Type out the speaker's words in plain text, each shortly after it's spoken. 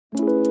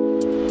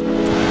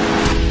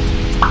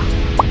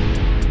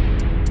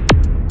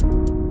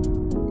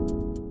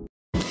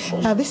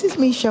Now, this is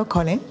Michelle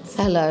Collins.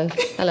 Hello,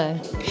 hello.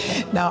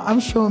 Now,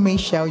 I'm sure,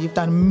 Michelle, you've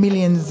done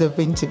millions of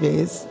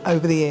interviews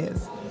over the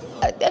years.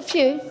 A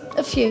few.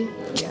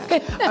 Yeah.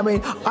 I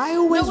mean, I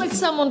always... Not with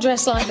someone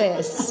dressed like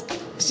this.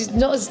 She's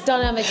not as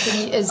dynamic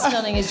and as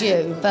stunning as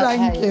you, but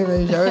Thank hey. you,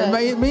 Michelle.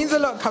 It means a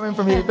lot coming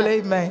from you,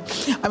 believe me.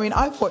 I mean,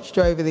 I've watched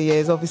you over the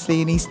years,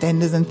 obviously, in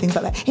EastEnders and things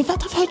like that. In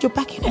fact, I've heard you're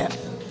back in it.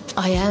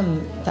 I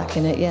am back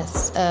in it,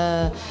 yes.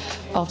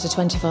 After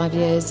 25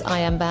 years, I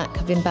am back.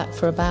 I've been back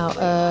for about,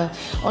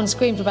 on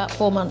screen for about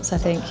 4 months, I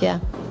think, yeah.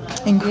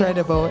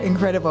 Incredible,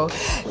 incredible.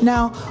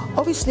 Now,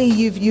 obviously,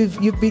 you've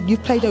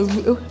played a...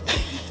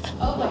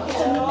 Oh my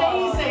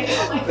God, amazing!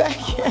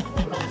 Thank you.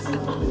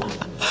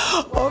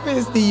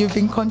 Obviously, you've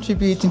been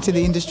contributing to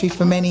the industry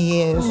for many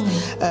years,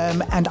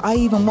 and I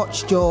even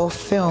watched your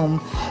film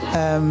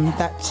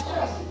that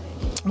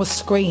was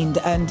screened,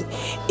 and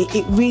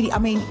it really, I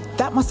mean,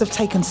 that must have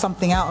taken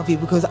something out of you,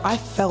 because I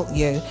felt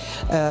you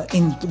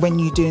when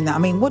you doing that. I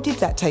mean, what did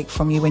that take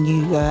from you when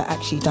you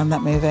actually done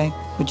that movie,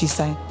 would you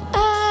say?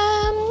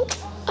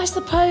 I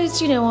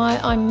suppose, you know,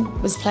 I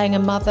was playing a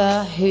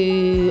mother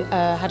who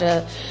had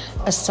a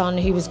son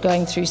who was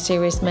going through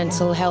serious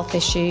mental health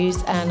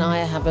issues, and I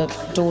have a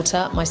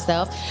daughter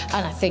myself,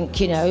 and I think,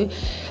 you know,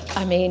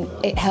 I mean,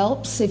 it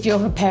helps if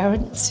you're a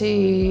parent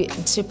to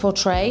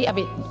portray. I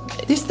mean,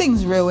 this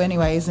thing's real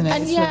anyway, isn't it?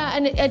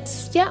 And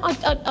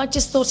I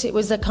just thought it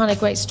was a kind of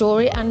great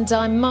story, and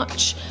I'm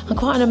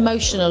quite an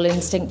emotional,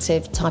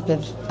 instinctive type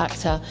of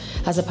actor,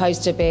 as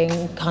opposed to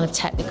being kind of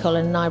technical,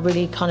 and I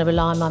really kind of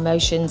rely on my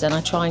emotions, and I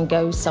try and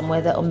go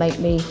somewhere that will make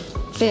me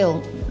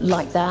feel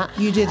like that.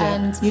 You did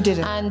it. You did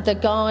it. And the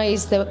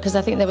guys, because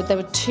I think there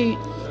were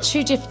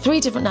three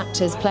different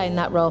actors playing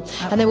that role,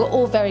 and they were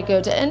all very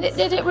good, and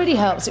it really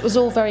helps. It was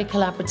all very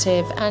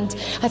collaborative, and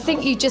I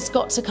think you just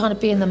got to kind of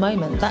be in the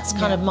moment. That's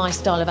kind of my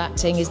style of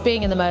acting, is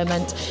being in the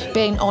moment,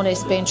 being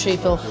honest, being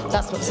truthful.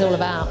 That's what it's all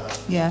about.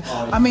 Yeah.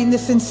 I mean, the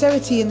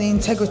sincerity and the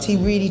integrity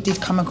really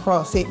did come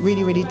across. It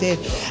really, really did.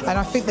 And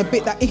I think the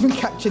bit that even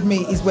captured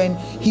me is when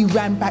he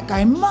ran back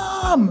going,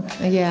 "Mum!"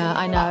 Yeah,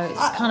 I know.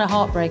 It's kind of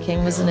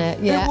heartbreaking, wasn't it?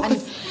 Yeah.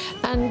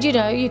 And you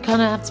know, you kind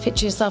of have to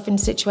picture yourself in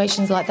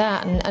situations like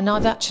that, and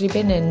I've actually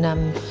been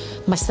in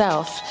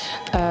myself.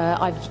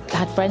 I've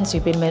had friends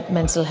who've been in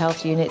mental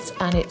health units,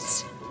 and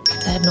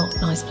they're not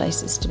nice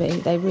places to be.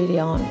 They really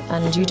aren't,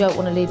 and you don't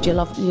want to leave your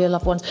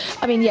loved ones.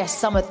 I mean, yes,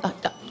 some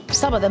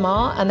of them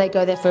are, and they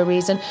go there for a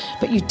reason,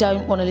 but you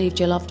don't want to leave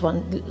your loved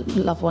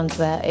ones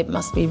there. It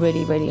must be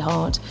really, really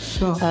hard.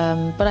 Sure.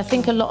 But I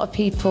think a lot of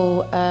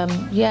people,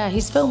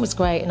 his film was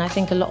great, and I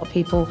think a lot of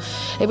people,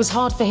 it was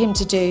hard for him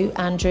to do,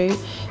 Andrew,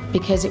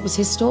 because it was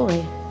his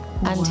story,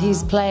 and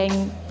he's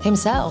playing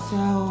himself.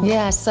 Wow.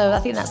 Yeah, so I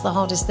think that's the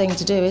hardest thing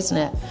to do, isn't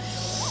it?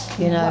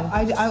 You know,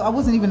 I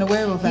wasn't even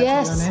aware of that, to be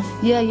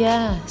honest.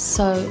 Yeah.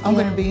 So I'm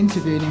going to be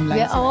interviewing him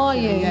later. Yeah, oh, are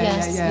you?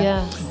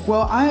 Yeah.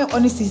 Well, I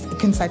honestly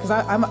can say, because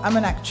I'm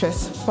an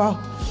actress, well,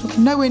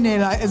 nowhere near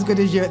like as good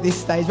as you at this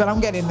stage, but I'm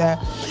getting there.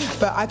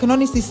 But I can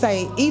honestly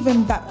say,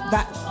 even that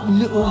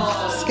little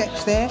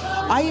sketch there,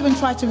 I even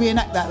tried to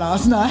reenact that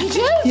last night. Did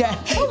you?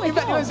 Yeah. Oh my In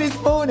fact, God. it was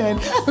this morning,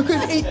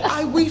 because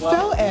we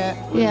felt it.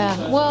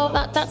 Yeah. Well,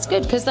 that's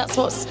good, because that's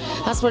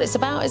what it's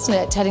about, isn't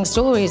it? Telling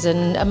stories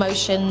and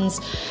emotions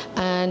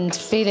and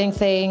feeling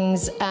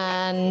things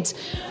and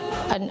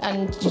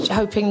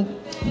hoping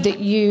that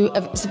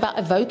it's about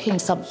evoking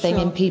something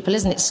in people,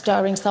 isn't it?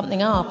 Stirring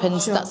something up, and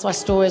that's why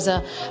stories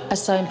are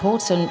so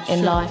important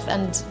in life,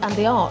 and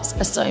the arts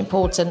are so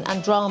important,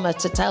 and drama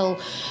to tell.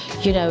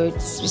 You know,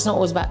 it's not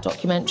always about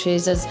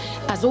documentaries,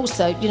 as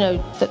also, you know,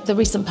 the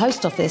recent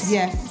Post Office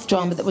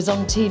drama that was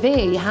on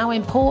TV. How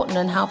important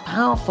and how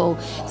powerful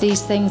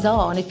these things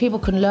are, and if people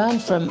can learn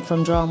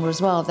from drama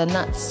as well, then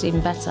that's even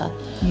better.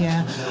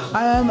 Yeah.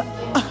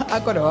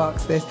 I've got to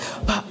ask this,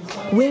 but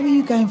where are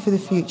you going for the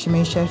future,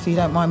 Michelle, if you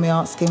don't mind me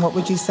asking? What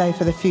would you say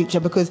for the future?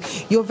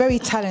 Because you're very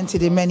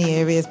talented in many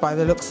areas by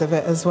the looks of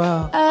it as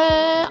well.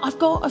 I've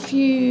done a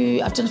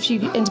few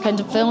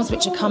independent films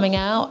which are coming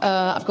out.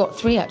 I've got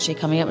 3 actually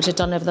coming out, which I've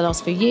done over the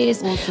last few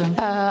years. Awesome.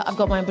 I've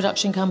got my own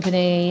production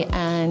company,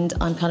 and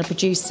I'm kind of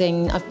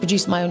I've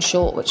produced my own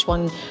short, which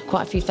won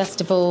quite a few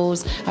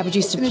festivals. I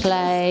produced a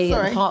play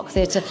at the Park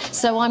Theatre.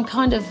 So I'm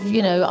kind of,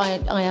 you know,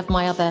 I have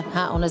my other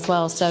hat on as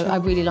well. So I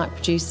really like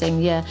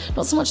producing,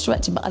 not so much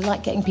directing, but I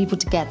like getting people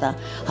together.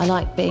 I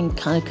like being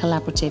kind of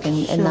collaborative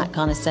in that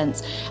kind of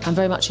sense. I'm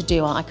very much a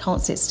doer. I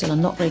can't sit still.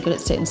 I'm not very good at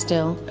sitting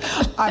still.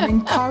 I'm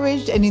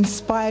encouraged and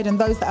inspired, and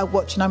those that are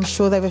watching, I'm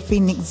sure they were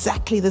feeling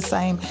exactly the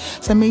same.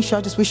 So, Misha,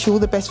 I just wish you all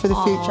the best for the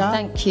future.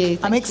 Thank you.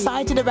 I'm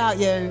excited about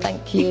you.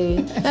 Thank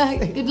you.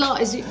 Good luck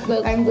with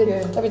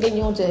everything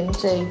you're doing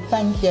too.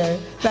 Thank you.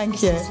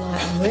 Thank you. It's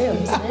like unreal,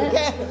 isn't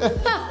it?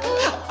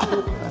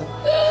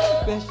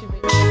 Bless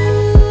you.